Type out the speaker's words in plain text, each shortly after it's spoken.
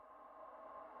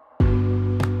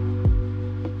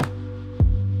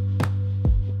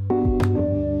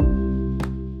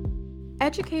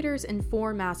Educators in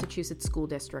 4 Massachusetts school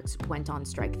districts went on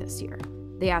strike this year.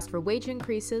 They asked for wage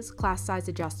increases, class size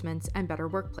adjustments, and better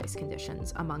workplace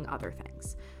conditions, among other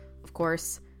things. Of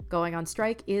course, going on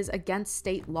strike is against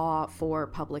state law for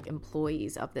public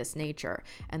employees of this nature,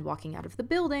 and walking out of the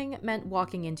building meant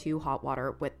walking into hot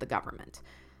water with the government.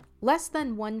 Less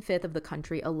than 1/5 of the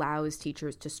country allows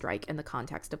teachers to strike in the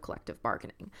context of collective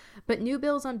bargaining, but new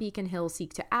bills on Beacon Hill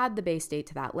seek to add the Bay State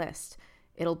to that list.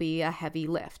 It'll be a heavy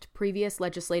lift. Previous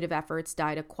legislative efforts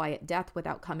died a quiet death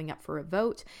without coming up for a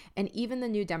vote, and even the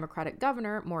new Democratic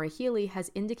governor, Maura Healey,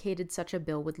 has indicated such a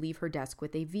bill would leave her desk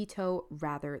with a veto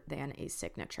rather than a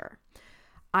signature.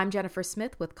 I'm Jennifer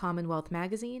Smith with Commonwealth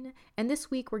Magazine, and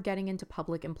this week we're getting into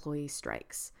public employee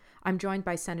strikes. I'm joined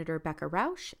by Senator Becca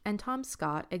Rausch and Tom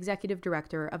Scott, Executive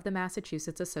Director of the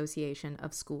Massachusetts Association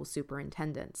of School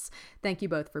Superintendents. Thank you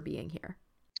both for being here.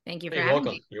 Thank you for having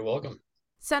me. You're welcome.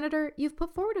 Senator, you've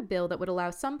put forward a bill that would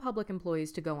allow some public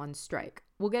employees to go on strike.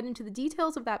 We'll get into the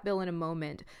details of that bill in a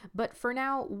moment, but for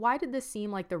now, why did this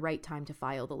seem like the right time to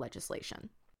file the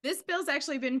legislation? This bill's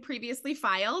actually been previously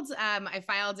filed.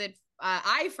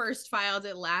 I first filed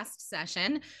it last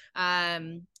session.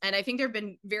 And I think there have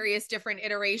been various different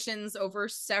iterations over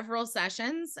several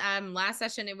sessions. Last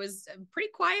session, it was a pretty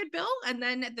quiet bill. And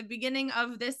then at the beginning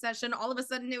of this session, all of a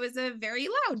sudden, it was a very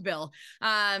loud bill.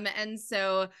 And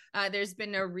so there's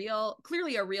been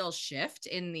clearly a real shift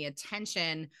in the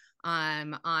attention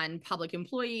on public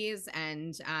employees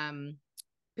and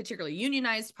particularly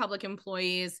unionized public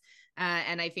employees.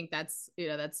 And I think that's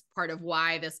part of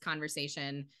why this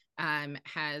conversation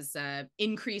has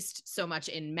increased so much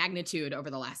in magnitude over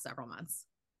the last several months.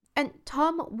 And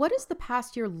Tom, what has the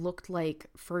past year looked like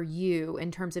for you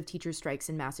in terms of teacher strikes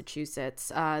in Massachusetts?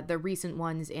 The recent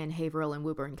ones in Haverhill and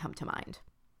Woburn come to mind.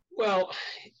 Well,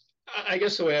 I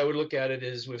guess the way I would look at it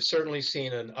is we've certainly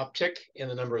seen an uptick in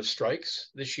the number of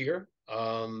strikes this year,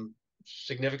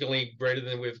 significantly greater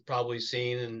than we've probably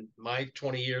seen in my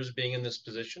 20 years being in this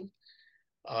position.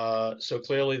 So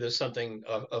clearly there's something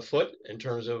afoot in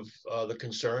terms of the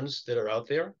concerns that are out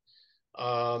there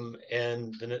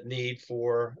and the need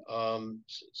for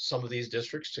some of these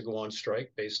districts to go on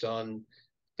strike based on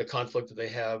the conflict that they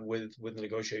have with the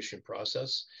negotiation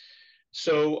process.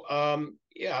 So,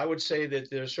 I would say that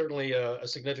there's certainly a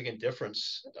significant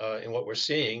difference in what we're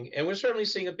seeing. And we're certainly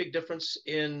seeing a big difference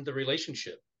in the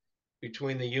relationship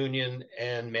between the union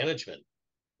and management.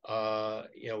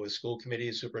 With school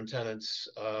committees, superintendents,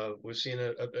 we've seen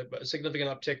a significant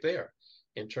uptick there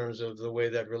in terms of the way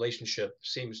that relationship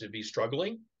seems to be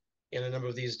struggling in a number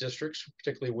of these districts,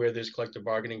 particularly where there's collective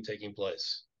bargaining taking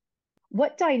place.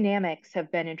 What dynamics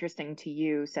have been interesting to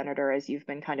you, Senator, as you've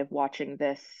been kind of watching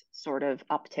this sort of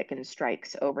uptick in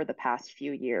strikes over the past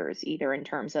few years, either in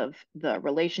terms of the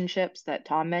relationships that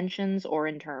Tom mentions or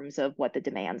in terms of what the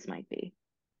demands might be?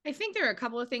 I think there are a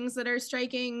couple of things that are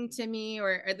striking to me,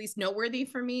 or at least noteworthy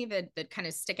for me, that kind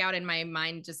of stick out in my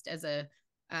mind just as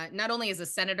not only as a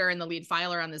senator and the lead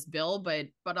filer on this bill,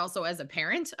 but also as a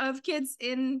parent of kids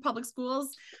in public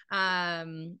schools,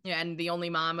 and the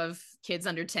only mom of kids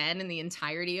under 10 in the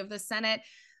entirety of the Senate.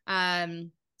 I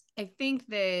think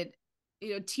that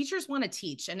teachers want to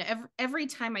teach, and every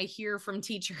time I hear from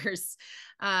teachers,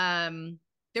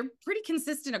 they're pretty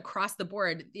consistent across the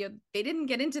board. They didn't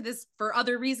get into this for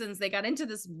other reasons. They got into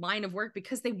this line of work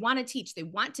because they want to teach. They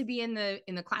want to be in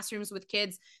the classrooms with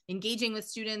kids, engaging with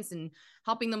students and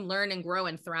helping them learn and grow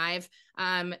and thrive,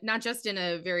 not just in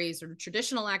a very sort of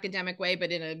traditional academic way,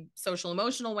 but in a social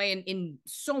emotional way, and in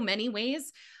so many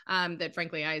ways that,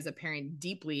 frankly, I as a parent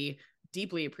deeply,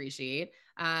 deeply appreciate.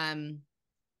 And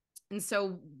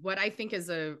so what I think is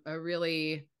a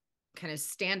really kind of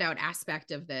standout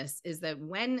aspect of this is that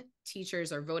when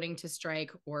teachers are voting to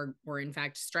strike or in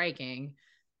fact striking,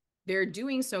 they're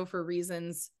doing so for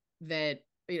reasons that,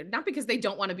 not because they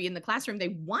don't want to be in the classroom,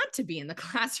 they want to be in the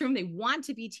classroom, they want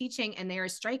to be teaching, and they are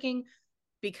striking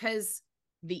because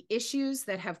the issues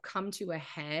that have come to a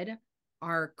head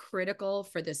are critical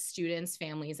for the students,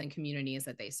 families, and communities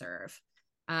that they serve.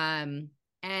 And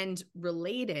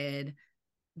related,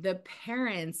 the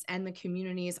parents and the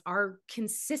communities are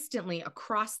consistently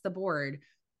across the board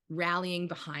rallying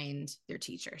behind their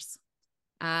teachers.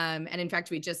 And in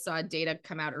fact, we just saw data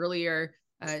come out earlier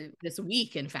this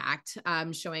week, in fact,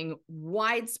 showing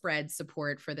widespread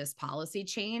support for this policy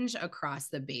change across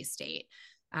the Bay State,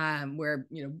 where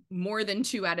more than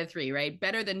 2 out of 3, right?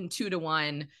 Better than 2 to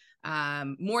 1,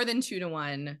 more than 2 to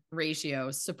 1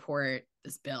 ratio support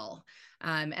this bill.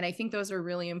 And I think those are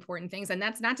really important things. And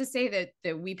that's not to say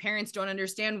that we parents don't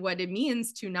understand what it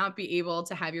means to not be able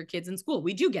to have your kids in school.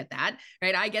 We do get that,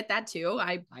 right? I get that too.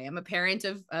 I am a parent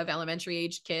of elementary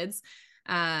age kids.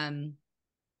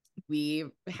 We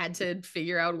had to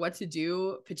figure out what to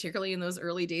do, particularly in those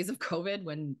early days of COVID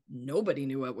when nobody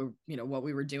knew what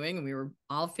we were doing, and we were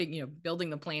all building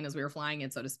the plane as we were flying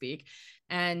it, so to speak.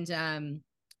 And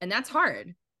that's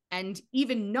hard. And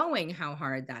even knowing how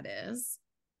hard that is,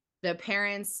 the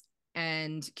parents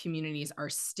and communities are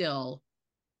still,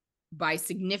 by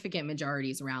significant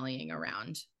majorities, rallying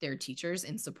around their teachers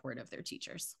in support of their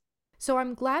teachers. So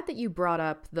I'm glad that you brought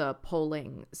up the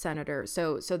polling, Senator.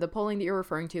 So the polling that you're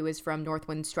referring to is from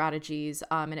Northwind Strategies,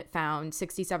 and it found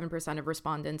 67% of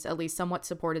respondents at least somewhat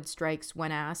supported strikes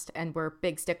when asked, and we're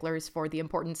big sticklers for the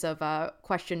importance of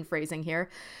question phrasing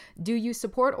here. Do you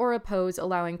support or oppose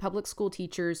allowing public school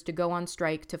teachers to go on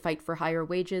strike to fight for higher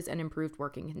wages and improved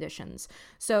working conditions?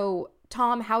 So,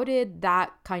 Tom, how did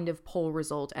that kind of poll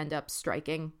result end up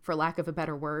striking, for lack of a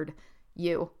better word,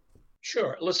 you?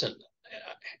 Sure. Listen,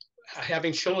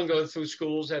 having children go through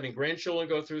schools, having grandchildren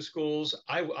go through schools,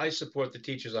 I support the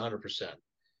teachers 100%.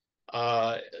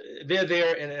 They're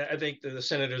there, and I think the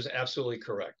senator is absolutely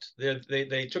correct.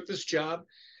 They took this job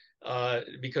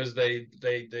because they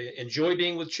enjoy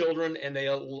being with children, and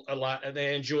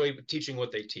they enjoy teaching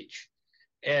what they teach,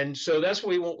 and so that's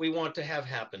what we want to have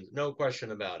happen. No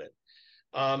question about it.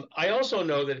 I also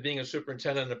know that being a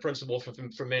superintendent and a principal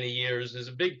for many years, there's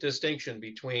a big distinction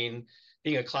between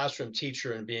being a classroom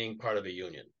teacher and being part of a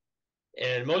union.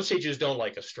 And most teachers don't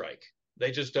like a strike.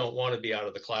 They just don't want to be out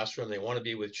of the classroom. They want to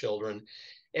be with children.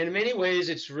 And in many ways,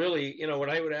 it's really, when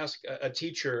I would ask a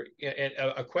teacher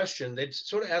a question, they'd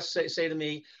sort of say to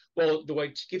me, well, do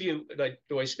I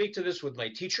speak to this with my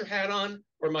teacher hat on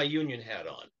or my union hat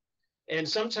on? And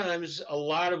sometimes a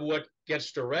lot of what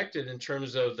gets directed in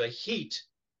terms of the heat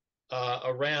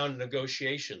around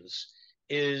negotiations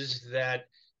is that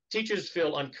teachers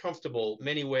feel uncomfortable in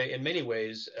many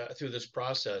ways through this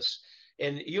process.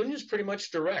 And unions pretty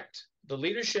much direct. The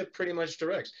leadership pretty much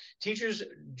directs. Teachers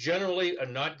generally are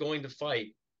not going to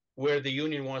fight where the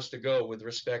union wants to go with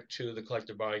respect to the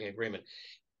collective bargaining agreement.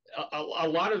 A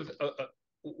lot of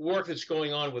work that's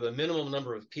going on with a minimum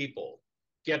number of people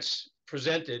gets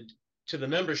presented to the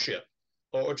membership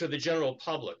or to the general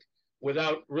public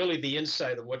without really the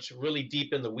insight of what's really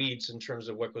deep in the weeds in terms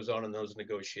of what goes on in those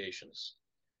negotiations.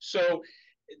 So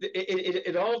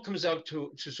it all comes out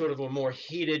to sort of a more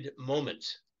heated moment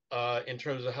in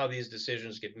terms of how these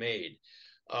decisions get made.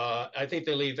 I think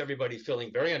they leave everybody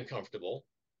feeling very uncomfortable.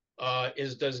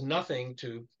 Does nothing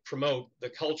to promote the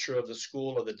culture of the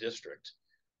school or the district,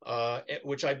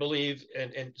 which I believe,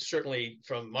 and certainly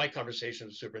from my conversations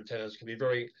with superintendents, can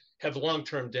have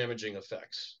long-term damaging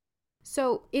effects.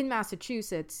 So in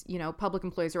Massachusetts, public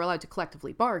employees are allowed to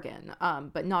collectively bargain,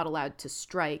 but not allowed to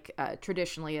strike.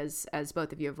 Traditionally, as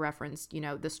both of you have referenced,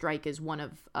 the strike is one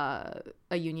of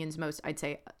a union's most, I'd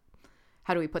say,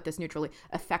 how do we put this neutrally,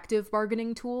 effective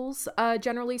bargaining tools,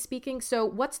 generally speaking. So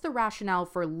what's the rationale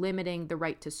for limiting the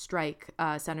right to strike,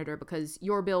 Senator? Because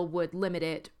your bill would limit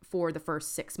it for the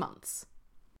first 6 months.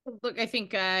 Look, I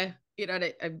think, I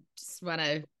just want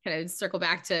to kind of circle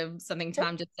back to something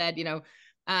Tom just said,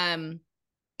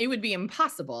 it would be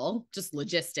impossible just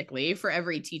logistically for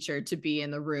every teacher to be in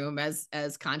the room as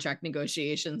contract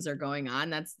negotiations are going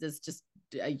on. That's just,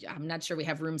 I'm not sure we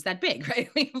have rooms that big, right?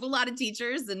 We have a lot of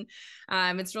teachers, and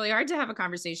it's really hard to have a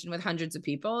conversation with hundreds of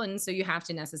people. And so you have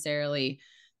to necessarily,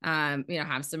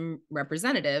 have some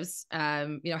representatives,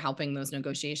 helping those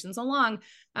negotiations along.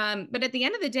 But at the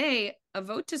end of the day, a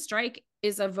vote to strike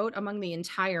is a vote among the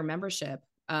entire membership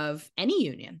of any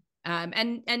union.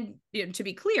 And to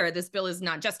be clear, this bill is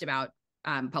not just about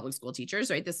public school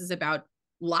teachers, right? This is about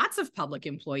lots of public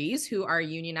employees who are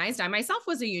unionized. I myself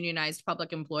was a unionized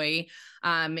public employee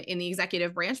in the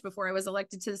executive branch before I was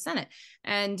elected to the Senate.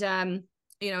 And,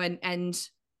 and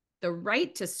the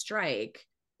right to strike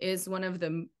is one of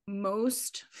the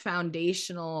most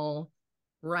foundational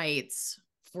rights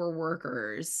for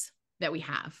workers that we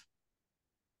have.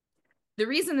 The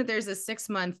reason that there's a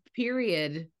 6-month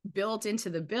period built into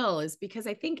the bill is because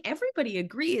I think everybody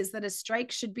agrees that a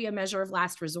strike should be a measure of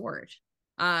last resort.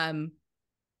 Again,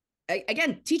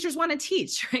 teachers want to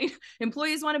teach, right?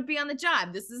 Employees want to be on the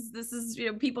job. This is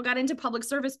people got into public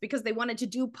service because they wanted to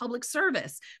do public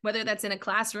service, whether that's in a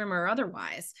classroom or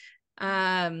otherwise.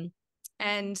 So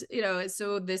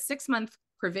the 6-month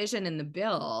provision in the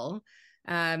bill,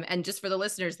 and just for the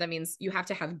listeners, that means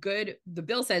the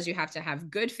bill says you have to have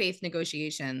good faith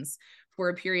negotiations for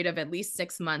a period of at least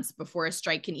 6 months before a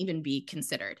strike can even be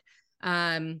considered.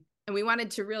 And we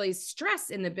wanted to really stress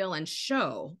in the bill and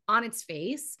show on its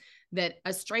face that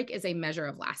a strike is a measure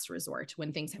of last resort.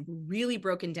 When things have really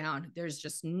broken down, there's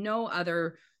just no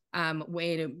other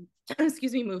way to,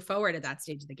 move forward at that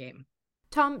stage of the game.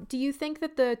 Tom, do you think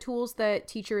that the tools that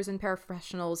teachers and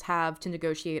paraprofessionals have to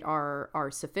negotiate are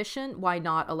sufficient? Why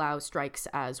not allow strikes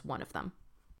as one of them?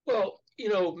 Well, you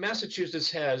know,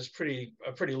 Massachusetts has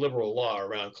a pretty liberal law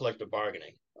around collective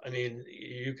bargaining. I mean,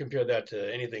 you compare that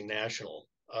to anything national.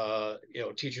 You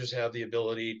know, teachers have the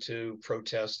ability to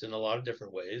protest in a lot of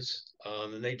different ways,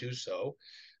 and they do so.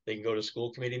 They can go to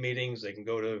school committee meetings. They can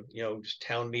go to, you know, just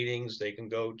town meetings. They can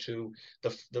go to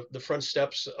the front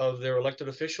steps of their elected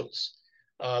officials.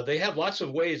 They have lots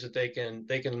of ways that they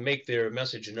can make their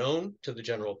message known to the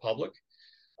general public.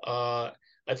 Uh,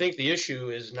 I think the issue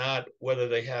is not whether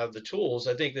they have the tools.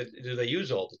 I think that do they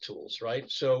use all the tools, right?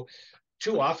 So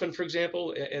too often, for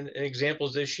example, in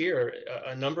examples this year,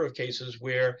 a number of cases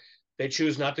where they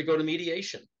choose not to go to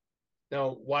mediation.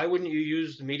 Now, why wouldn't you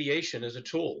use the mediation as a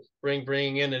tool,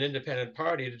 bringing in an independent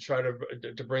party to try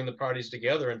to bring the parties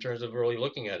together in terms of really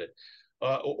looking at it,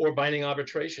 or binding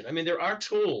arbitration? I mean, there are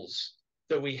tools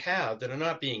that we have that are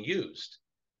not being used.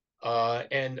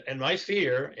 And my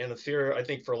fear, and the fear I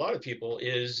think for a lot of people,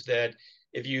 is that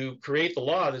if you create the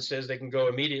law that says they can go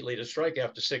immediately to strike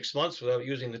after 6 months without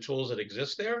using the tools that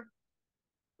exist there,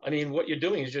 I mean, what you're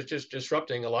doing is just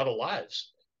disrupting a lot of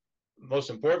lives. Most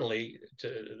importantly,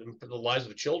 to the lives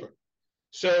of children.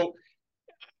 So,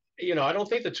 you know, I don't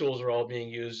think the tools are all being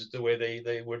used the way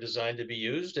they were designed to be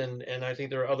used, and I think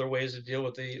there are other ways to deal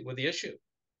with the issue.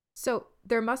 So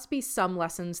there must be some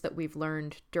lessons that we've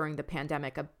learned during the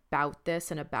pandemic about this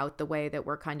and about the way that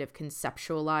we're kind of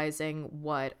conceptualizing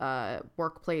what a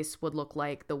workplace would look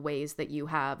like, the ways that you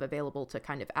have available to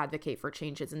kind of advocate for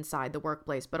changes inside the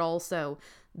workplace, but also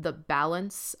the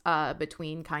balance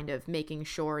between kind of making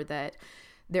sure that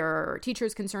there are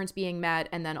teachers' concerns being met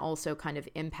and then also kind of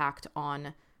impact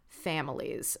on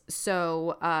families.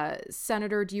 So,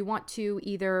 Senator, do you want to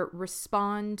either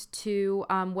respond to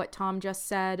what Tom just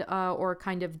said or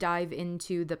kind of dive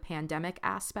into the pandemic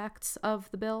aspects of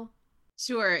the bill?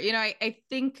 Sure. You know, I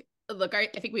think, look, I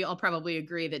think we all probably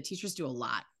agree that teachers do a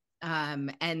lot.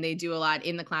 And they do a lot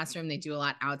in the classroom. They do a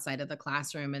lot outside of the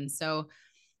classroom. And so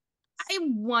I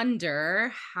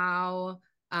wonder how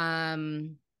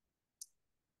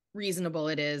reasonable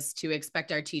it is to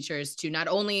expect our teachers to not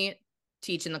only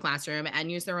teach in the classroom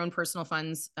and use their own personal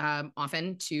funds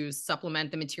often to supplement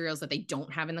the materials that they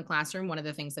don't have in the classroom. One of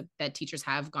the things that teachers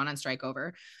have gone on strike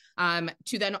over,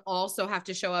 to then also have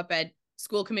to show up at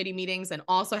school committee meetings and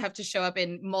also have to show up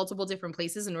in multiple different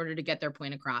places in order to get their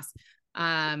point across.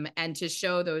 And to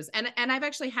show those. And I've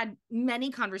actually had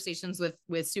many conversations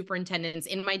with superintendents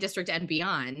in my district and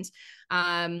beyond,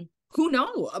 who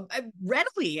know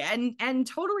readily and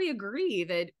totally agree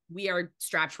that we are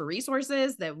strapped for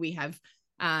resources, that we have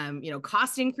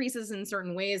cost increases in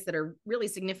certain ways that are really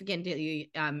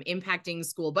significantly impacting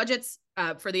school budgets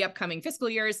for the upcoming fiscal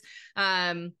years,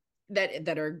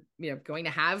 that are going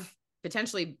to have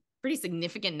potentially pretty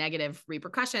significant negative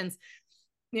repercussions.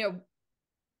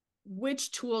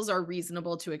 Which tools are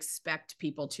reasonable to expect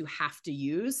people to have to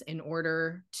use in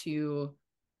order to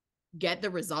get the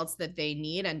results that they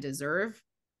need and deserve?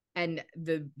 And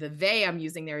the they I'm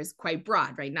using there is quite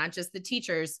broad, right? Not just the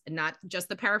teachers and not just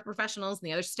the paraprofessionals and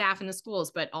the other staff in the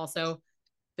schools, but also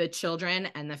the children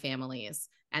and the families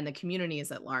and the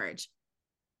communities at large.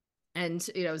 And,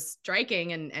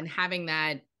 striking and having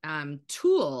that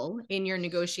tool in your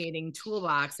negotiating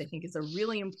toolbox, I think, is a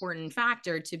really important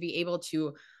factor to be able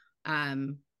to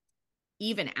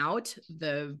even out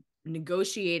the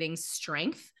negotiating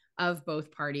strength of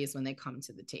both parties when they come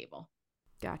to the table.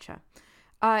 Gotcha.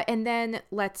 And then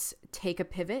let's take a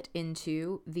pivot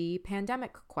into the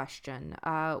pandemic question,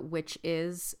 which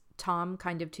is, Tom,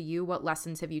 kind of to you, what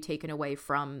lessons have you taken away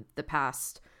from the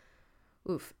past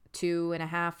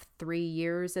 2.5, 3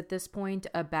 years at this point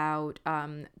about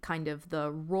kind of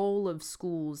the role of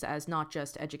schools as not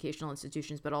just educational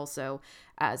institutions, but also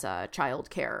as child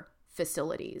care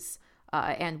facilities,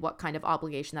 and what kind of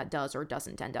obligation that does or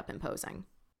doesn't end up imposing?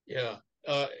 Yeah,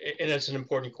 and it's an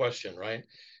important question, right?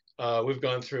 We've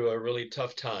gone through a really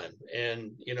tough time,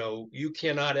 and you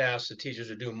cannot ask the teachers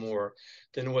to do more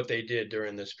than what they did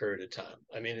during this period of time.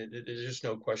 I mean, there's just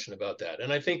no question about that.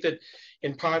 And I think that,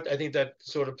 in part, I think that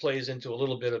sort of plays into a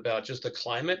little bit about just the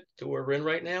climate that we're in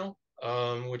right now,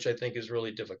 which I think is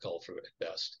really difficult for at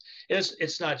best. And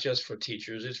it's not just for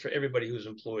teachers; it's for everybody who's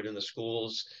employed in the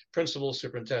schools, principals,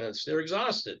 superintendents. They're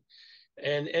exhausted,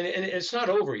 and it's not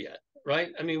over yet,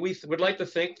 right? I mean, we would like to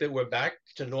think that we're back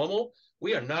to normal.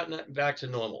 We are not back to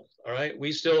normal. All right.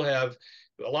 We still have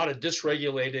a lot of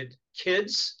dysregulated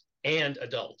kids and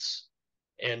adults.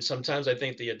 And sometimes I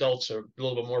think the adults are a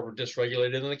little bit more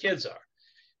dysregulated than the kids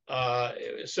are.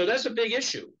 So that's a big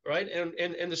issue, right?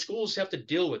 And the schools have to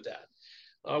deal with that.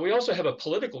 We also have a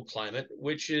political climate,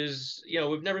 which is,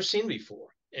 we've never seen before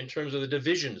in terms of the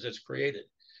divisions it's created.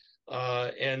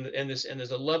 And there's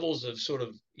the levels of sort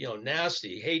of,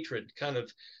 nasty hatred kind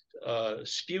of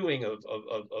spewing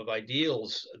of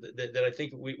ideals that I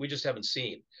think we just haven't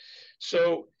seen.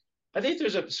 So I think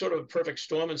there's a sort of perfect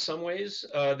storm in some ways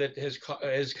that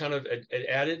has kind of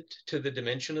added to the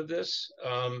dimension of this.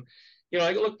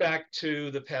 I look back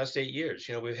to the past 8 years.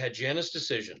 We've had Janus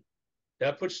decision.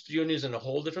 That puts unions in a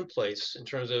whole different place in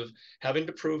terms of having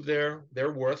to prove their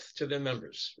worth to their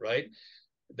members, right?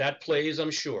 That plays,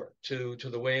 I'm sure, to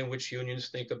the way in which unions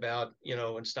think about,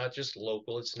 it's not just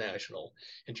local, it's national,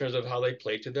 in terms of how they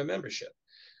play to their membership.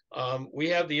 We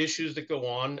have the issues that go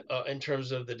on in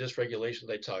terms of the dysregulation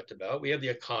they talked about. We have the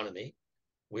economy.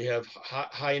 We have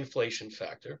high inflation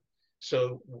factor.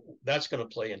 So that's going to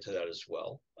play into that as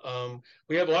well.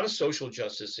 We have a lot of social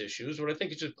justice issues, what I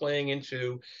think is just playing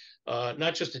into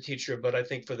not just the teacher, but I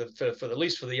think for at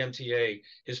least for the MTA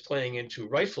is playing into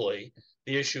rightfully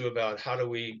the issue about how do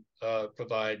we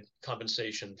provide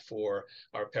compensation for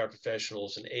our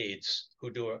paraprofessionals and aides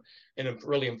who do a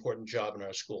really important job in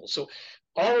our schools. So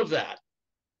all of that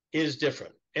is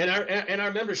different. And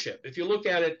our membership, if you look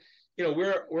at it,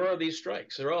 where are these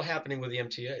strikes? They're all happening with the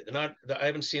MTA. They're not. I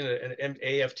haven't seen an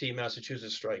AFT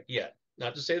Massachusetts strike yet.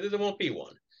 Not to say that there won't be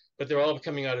one, but they're all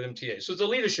coming out of MTA. So it's a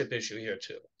leadership issue here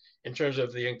too, in terms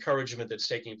of the encouragement that's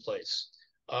taking place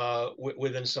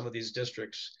within some of these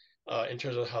districts in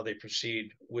terms of how they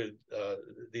proceed with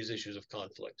these issues of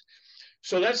conflict.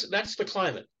 So that's the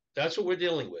climate. That's what we're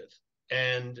dealing with,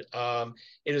 and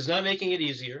it is not making it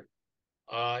easier.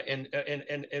 And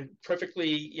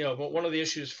perfectly, one of the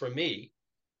issues for me,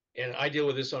 and I deal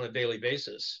with this on a daily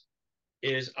basis,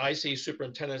 is I see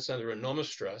superintendents under enormous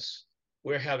stress.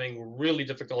 We're having really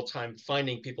difficult time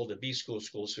finding people to be school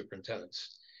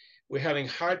superintendents. We're having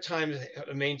hard time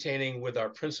maintaining with our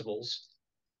principals.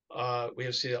 We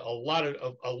have seen a lot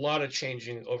of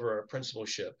changing over our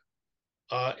principalship,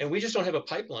 and we just don't have a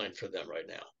pipeline for them right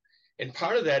now. And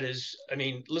part of that is,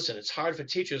 listen, it's hard for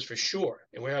teachers for sure,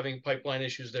 and we're having pipeline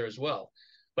issues there as well.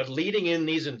 But leading in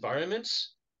these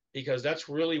environments, because that's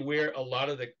really where a lot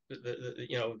of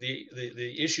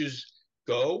the issues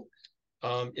go,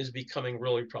 is becoming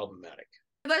really problematic.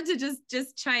 I'd love to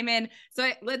just chime in.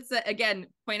 So let's again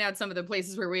point out some of the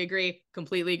places where we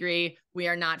completely agree. We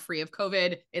are not free of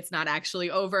COVID. It's not actually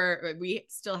over. We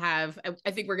still have,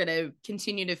 I think we're going to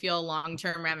continue to feel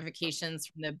long-term ramifications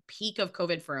from the peak of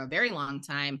COVID for a very long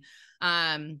time.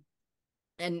 And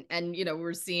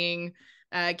we're seeing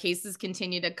cases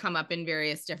continue to come up in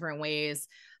various different ways.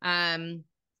 And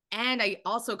I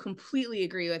also completely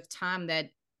agree with Tom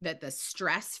that the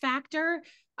stress factor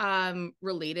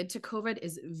related to COVID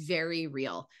is very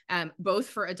real, both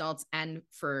for adults and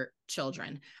for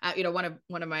children.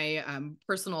 One of my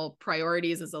personal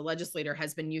priorities as a legislator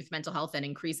has been youth mental health, and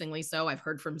increasingly so. I've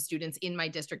heard from students in my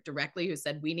district directly who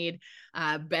said we need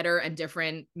better and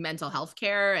different mental health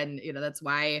care, and that's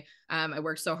why I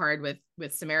worked so hard with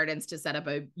Samaritans to set up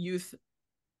a youth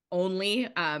only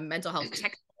mental health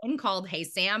text called Hey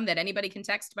Sam that anybody can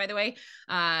text, by the way.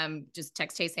 Just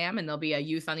text Hey Sam and there'll be a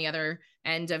youth on the other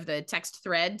end of the text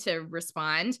thread to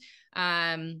respond.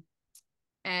 But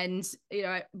I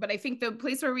think the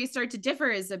place where we start to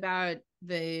differ is about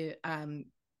the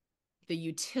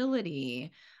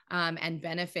utility and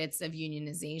benefits of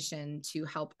unionization to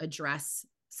help address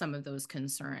some of those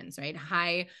concerns, right?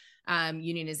 High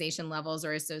unionization levels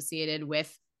are associated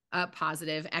with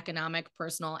positive economic,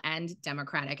 personal, and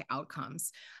democratic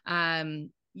outcomes.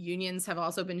 Unions have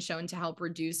also been shown to help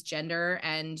reduce gender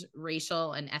and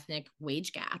racial and ethnic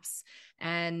wage gaps.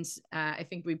 And I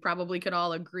think we probably could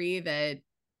all agree that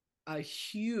a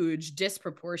huge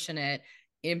disproportionate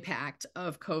impact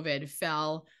of COVID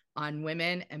fell on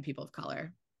women and people of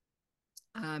color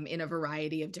in a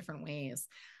variety of different ways,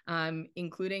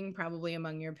 including probably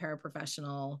among your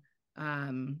paraprofessionals,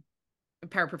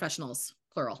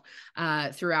 plural,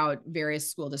 throughout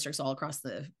various school districts all across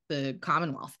the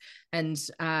Commonwealth. And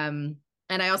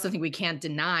I also think we can't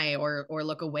deny or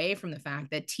look away from the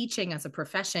fact that teaching as a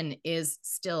profession is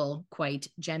still quite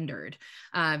gendered.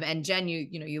 And Jen,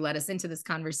 you led us into this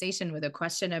conversation with a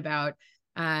question about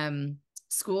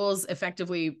schools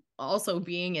effectively also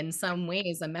being in some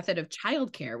ways a method of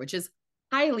childcare, which is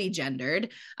highly gendered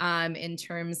in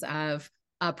terms of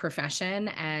a profession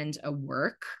and a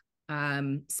work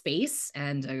space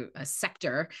and a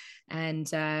sector. And,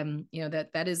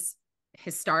 that is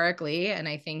historically, and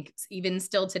I think even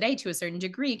still today to a certain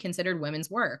degree, considered women's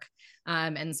work.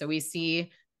 And so we see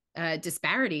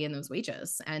disparity in those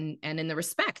wages and in the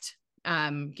respect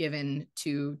given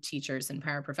to teachers and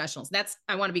paraprofessionals.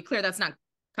 I want to be clear, that's not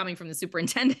coming from the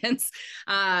superintendents.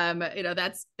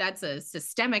 That's a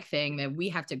systemic thing that we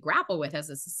have to grapple with as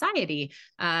a society,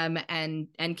 and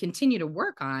continue to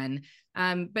work on.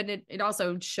 But it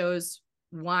also shows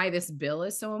why this bill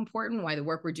is so important, why the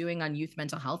work we're doing on youth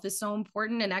mental health is so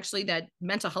important. And actually that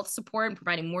mental health support and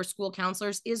providing more school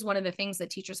counselors is one of the things that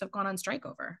teachers have gone on strike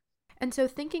over. And so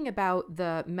thinking about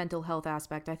the mental health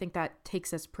aspect, I think that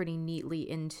takes us pretty neatly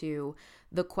into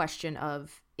the question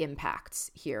of impacts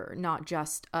here, not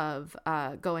just of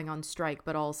going on strike,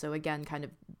 but also, again, kind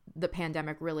of the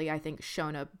pandemic really, I think,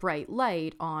 shone a bright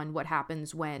light on what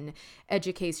happens when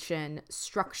education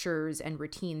structures and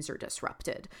routines are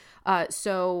disrupted.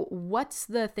 So what's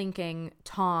the thinking,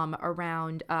 Tom,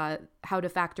 around how to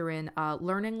factor in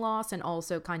learning loss and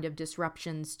also kind of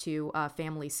disruptions to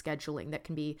family scheduling that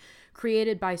can be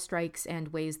created by strikes, and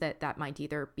ways that that might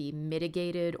either be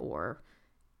mitigated, or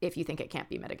if you think it can't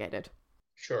be mitigated?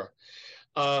 Sure.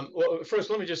 Well, first,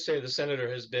 let me just say the senator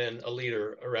has been a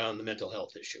leader around the mental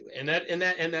health issue, and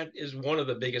that is one of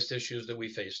the biggest issues that we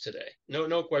face today.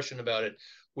 No question about it.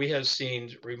 We have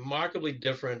seen remarkably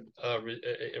different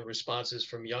responses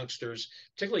from youngsters,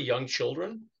 particularly young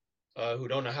children, who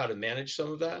don't know how to manage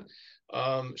some of that.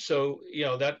 So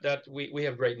that we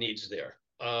have great needs there.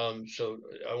 So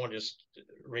I want to just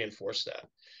reinforce that.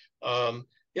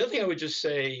 The other thing I would just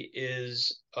say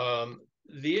is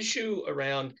the issue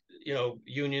around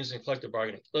unions and collective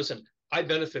bargaining. Listen, I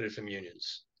benefited from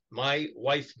unions. My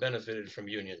wife benefited from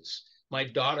unions. My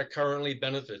daughter currently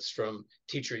benefits from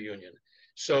teacher union.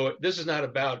 So this is not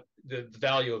about the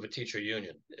value of a teacher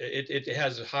union. It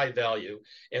has a high value,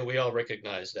 and we all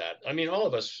recognize that. I mean, all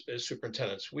of us as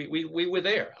superintendents, we were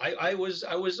there. I was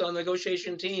on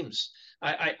negotiation teams.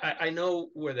 I know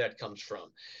where that comes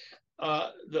from.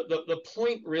 The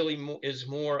point really is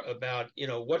more about,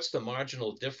 what's the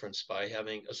marginal difference by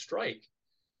having a strike?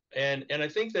 And I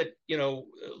think that, the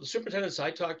superintendents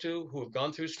I talk to who have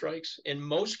gone through strikes, in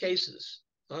most cases,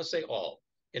 not to say all,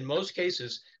 in most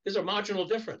cases, there's a marginal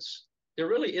difference. There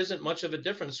really isn't much of a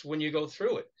difference when you go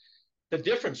through it. The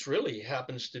difference really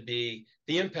happens to be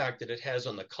the impact that it has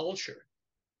on the culture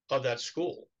of that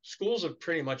school. Schools are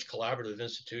pretty much collaborative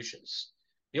institutions.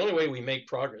 The only way we make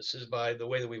progress is by the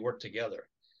way that we work together.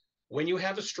 When you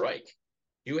have a strike,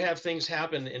 you have things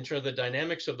happen in terms of the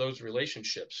dynamics of those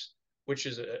relationships, which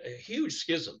is a huge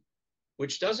schism,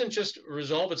 which doesn't just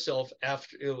resolve itself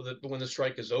after when the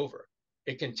strike is over.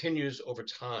 It continues over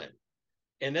time.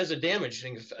 And there's a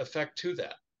damaging effect to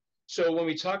that. So when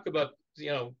we talk about,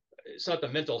 it's not the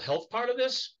mental health part of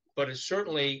this, but it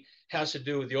certainly has to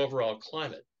do with the overall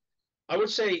climate. I would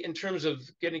say, in terms of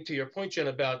getting to your point, Jen,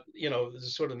 about the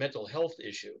sort of mental health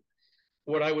issue,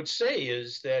 what I would say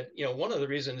is that one of the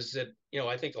reasons that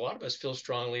I think a lot of us feel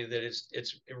strongly that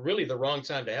it's really the wrong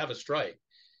time to have a strike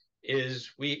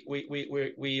is we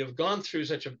have gone through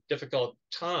such a difficult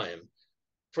time.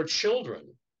 For children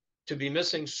to be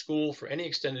missing school for any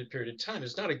extended period of time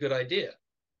is not a good idea.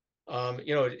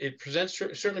 It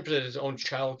certainly presents its own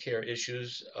childcare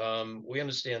issues. We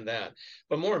understand that,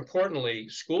 but more importantly,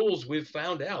 schools, we've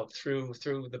found out through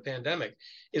the pandemic,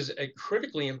 is a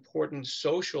critically important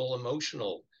social,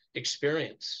 emotional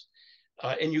experience.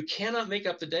 And you cannot make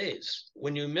up the days.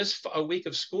 When you miss a week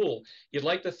of school, you'd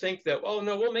like to think that, oh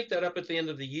no, we'll make that up at the end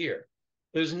of the year.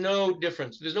 There's no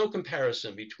difference. There's no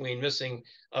comparison between missing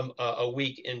a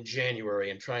week in January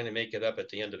and trying to make it up at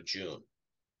the end of June.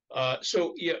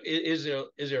 So is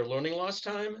there a learning loss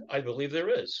time? I believe there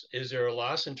is. Is there a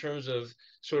loss in terms of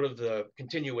sort of the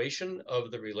continuation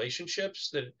of the relationships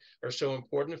that are so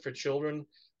important for children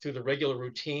through the regular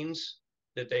routines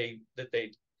that they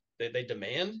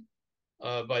demand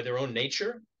by their own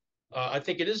nature? I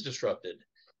think it is disrupted.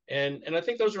 And I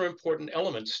think those are important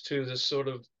elements to this sort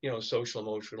of, social,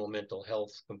 emotional, mental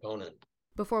health component.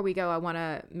 Before we go, I want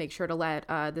to make sure to let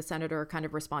the senator kind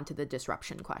of respond to the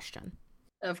disruption question.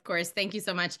 Of course. Thank you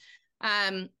so much.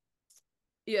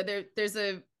 There's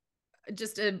a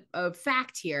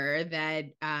fact here that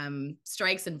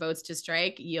strikes and votes to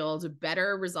strike yield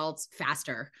better results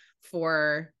faster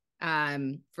for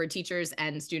teachers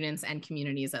and students and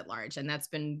communities at large. And that's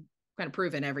been kind of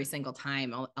proven every single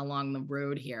time along the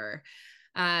road here.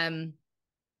 And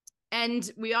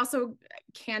we also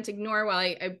can't ignore, while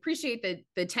I appreciate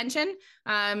the tension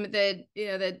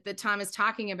that Tom is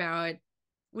talking about,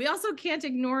 we also can't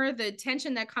ignore the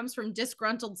tension that comes from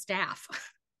disgruntled staff,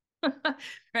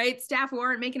 right? Staff who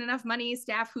aren't making enough money,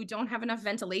 staff who don't have enough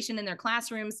ventilation in their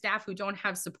classrooms, staff who don't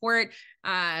have support,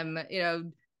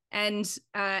 And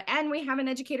we have an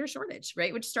educator shortage,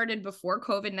 right, which started before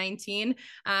COVID-19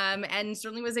 and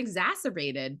certainly was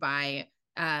exacerbated by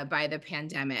the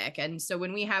pandemic. And so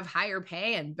when we have higher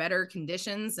pay and better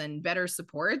conditions and better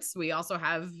supports, we also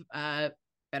have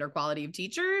better quality of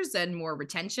teachers and more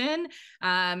retention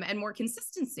and more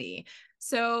consistency.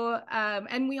 So,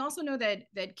 and we also know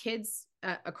that kids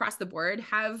across the board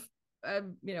have,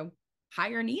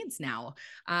 higher needs now.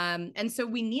 And so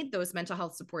we need those mental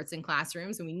health supports in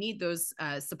classrooms, and we need those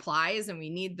supplies, and we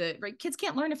need right? Kids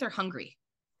can't learn if they're hungry.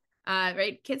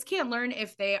 Right? Kids can't learn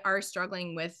if they are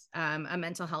struggling with a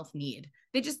mental health need.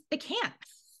 They can't.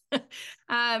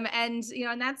 And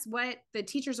that's what the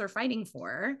teachers are fighting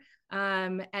for.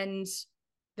 And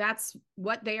that's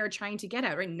what they are trying to get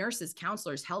at, right? Nurses,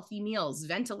 counselors, healthy meals,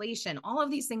 ventilation, all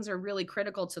of these things are really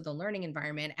critical to the learning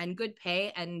environment, and good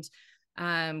pay and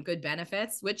good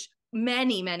benefits, which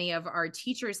many of our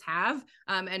teachers have.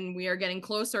 And we are getting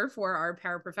closer for our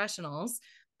paraprofessionals.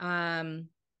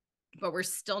 But we're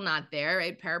still not there,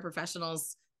 right?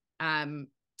 Paraprofessionals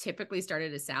typically start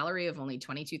at a salary of only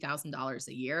 $22,000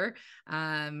 a year.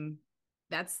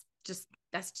 That's just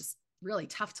really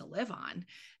tough to live on.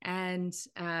 And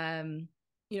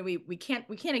we can't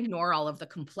ignore all of the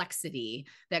complexity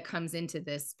that comes into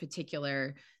this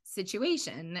particular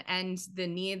situation, and the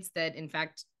needs that, in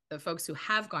fact, the folks who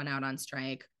have gone out on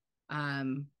strike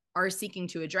are seeking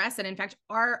to address, and in fact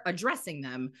are addressing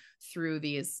them through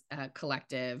these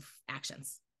collective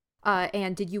actions.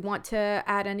 And did you want to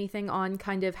add anything on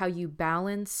kind of how you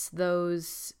balance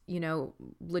those,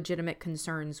 legitimate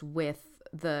concerns with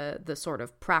the sort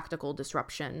of practical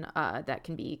disruption that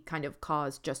can be kind of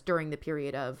caused just during the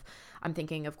period of, I'm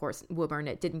thinking, of course, Woburn,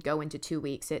 it didn't go into 2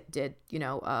 weeks, it did,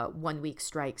 1 week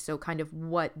strike. So kind of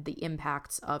what the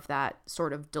impacts of that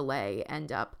sort of delay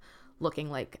end up looking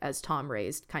like, as Tom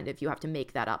raised, kind of you have to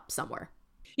make that up somewhere.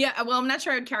 Yeah, well, I'm not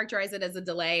sure I would characterize it as a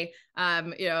delay.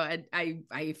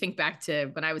 I think back to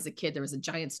when I was a kid, there was a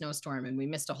giant snowstorm and we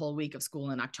missed a whole week of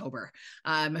school in October.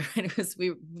 And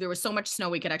there was so much snow,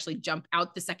 we could actually jump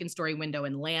out the second story window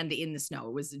and land in the snow.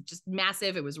 It was just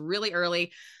massive. It was really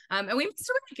early. And we missed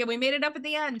a week and we made it up at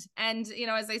the end. And,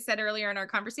 as I said earlier in our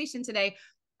conversation today,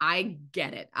 I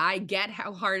get it. I get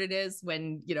how hard it is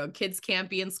when, kids can't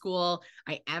be in school.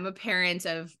 I am a parent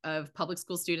of public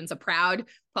school students, a proud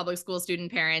public school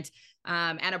student parent,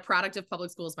 and a product of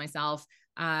public schools myself.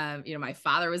 My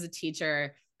father was a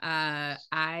teacher. I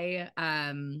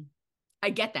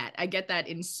get that. I get that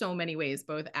in so many ways,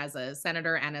 both as a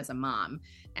senator and as a mom.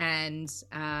 And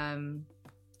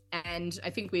I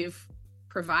think we've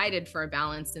provided for a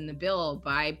balance in the bill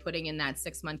by putting in that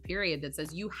 6-month period that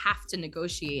says you have to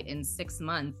negotiate in 6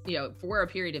 months, for a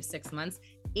period of 6 months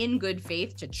in good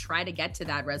faith to try to get to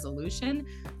that resolution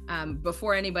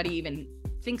before anybody even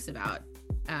thinks about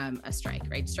a strike,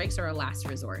 right? Strikes are a last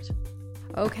resort.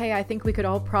 Okay, I think we could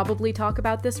all probably talk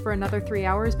about this for another 3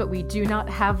 hours, but we do not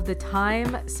have the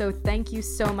time. So thank you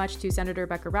so much to Senator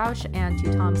Becca Rausch and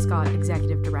to Tom Scott,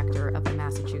 Executive Director of the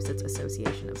Massachusetts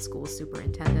Association of School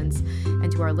Superintendents. And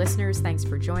to our listeners, thanks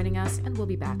for joining us, and we'll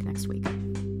be back next week.